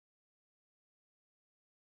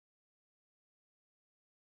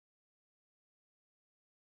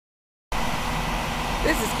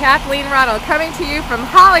Kathleen, Ronald, coming to you from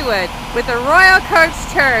Hollywood with the Royal Coach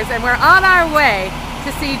Tours, and we're on our way to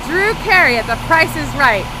see Drew Carey at The Price is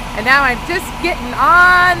Right. And now I'm just getting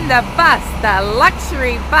on the bus, the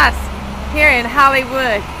luxury bus here in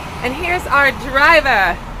Hollywood. And here's our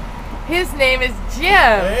driver. His name is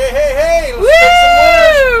Jim. Hey, let's Woo! get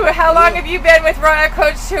some winners. How long have you been with Royal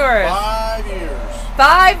Coach Tours? 5 years.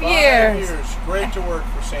 5 years. 5 years. Great to work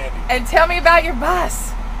for Sandy. And tell me about your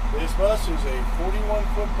bus. This bus is a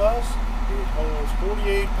 41-foot bus. It holds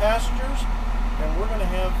 48 passengers, and we're going to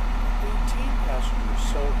have 18 passengers.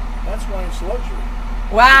 So that's why it's luxury.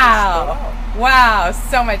 Wow. Wow,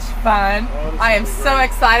 so much fun. Oh, I am so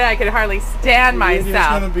excited I can hardly stand myself. It's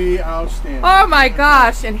going to be outstanding. Oh my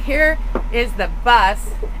gosh, and here is the bus,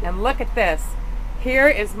 and look at this. Here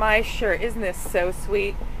is my shirt. Isn't this so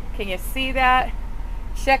sweet? Can you see that?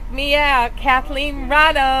 Check me out, Kathleen,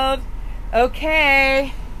 Ronald.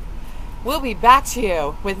 Okay. We'll be back to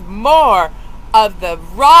you with more of the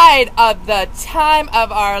ride of the time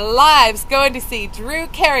of our lives, going to see Drew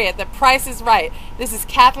Carey at The Price is Right. This is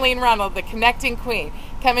Kathleen Ronald, the Connecting Queen,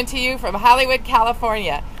 coming to you from Hollywood,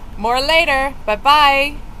 California. More later.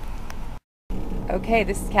 Bye-bye. Okay,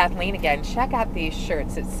 this is Kathleen again. Check out these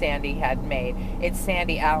shirts that Sandy had made. It's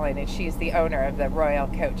Sandy Allen, and she's the owner of the Royal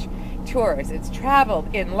Coach Tours. It's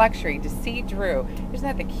traveled in luxury to see Drew. Isn't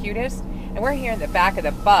that the cutest? And we're here in the back of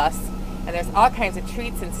the bus, and there's all kinds of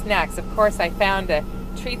treats and snacks. Of course, I found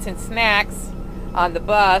treats and snacks on the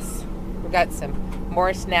bus. We've got some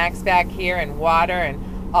more snacks back here, and water, and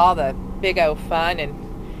all the big O fun.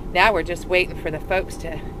 And now we're just waiting for the folks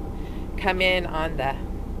to come in on the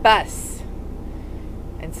bus.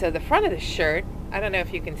 And so the front of the shirt, I don't know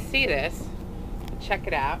if you can see this. Check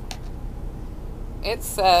it out. It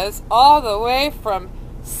says, all the way from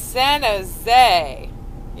San Jose.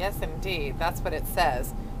 Yes, indeed. That's what it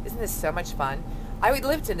says. Isn't this so much fun? I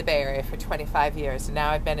lived in the Bay Area for 25 years, and now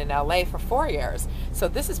I've been in LA for 4 years. So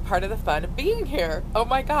this is part of the fun of being here. Oh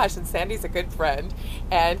my gosh, and Sandy's a good friend,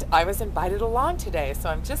 and I was invited along today, so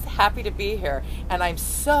I'm just happy to be here, and I'm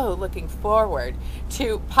so looking forward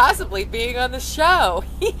to possibly being on the show.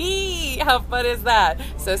 How fun is that?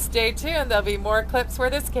 So stay tuned, there'll be more clips where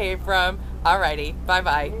this came from. Alrighty,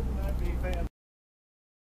 bye-bye.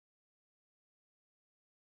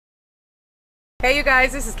 Hey you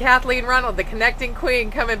guys, this is Kathleen Ronald, the Connecting Queen,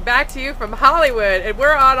 coming back to you from Hollywood, and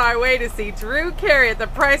we're on our way to see Drew Carey at The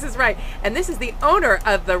Price is Right. And this is the owner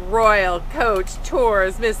of the Royal Coach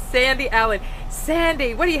Tours, Miss Sandy Allen.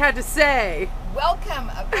 Sandy, what do you have to say? Welcome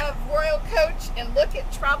above Royal Coach, and look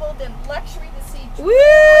at traveled in luxury to see Drew. Woo!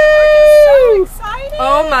 We're just so excited.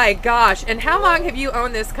 Oh my gosh, and how long have you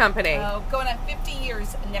owned this company? Oh, going on 50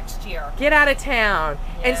 years next year. Get out of town.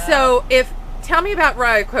 Yeah. And so tell me about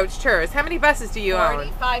Royal Coach Tours. How many buses do you own?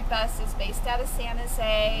 45 buses based out of San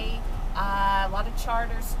Jose, a lot of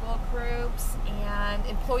charter school groups, and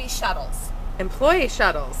employee shuttles. Employee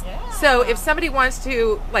shuttles. Yeah. So if somebody wants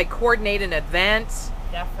to coordinate an event,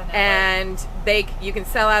 Definitely. and you can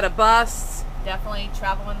sell out a bus. Definitely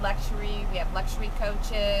travel in luxury. We have luxury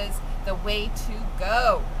coaches. The way to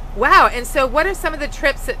go. Wow. And so what are some of the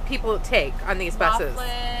trips that people take on these buses?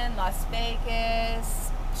 Oakland, Las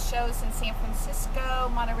Vegas, shows in San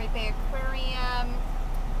Francisco, Monterey Bay Aquarium,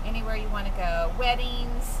 anywhere you want to go.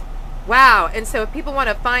 Weddings. Wow. And so if people want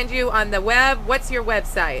to find you on the web, what's your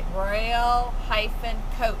website?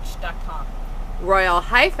 Royal-coach.com.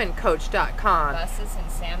 Royal-coach.com. Buses in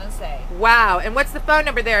San Jose. Wow. And what's the phone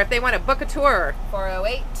number there if they want to book a tour?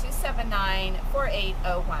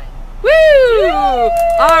 408-279-4801. Woo!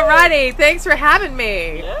 Alrighty. Thanks for having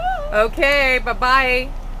me. Yeah. Okay. Bye-bye.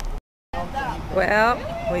 Well,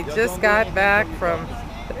 we just got back from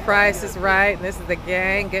The Price is Right, and this is the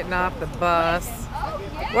gang getting off the bus.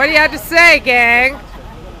 What do you have to say, gang?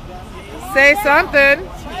 Say something.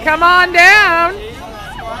 Come on down.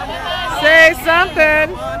 Say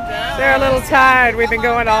something. They're a little tired. We've been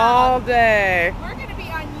going all day. We're going to be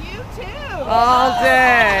on YouTube. All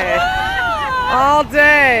day. All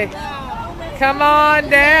day. Come on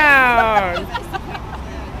down.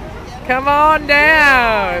 Come on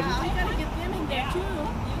down.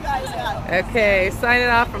 Okay, signing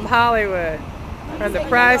off from Hollywood. From The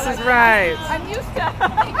Price is Right. I'm used to.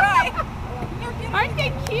 Right. Aren't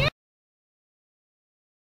they cute?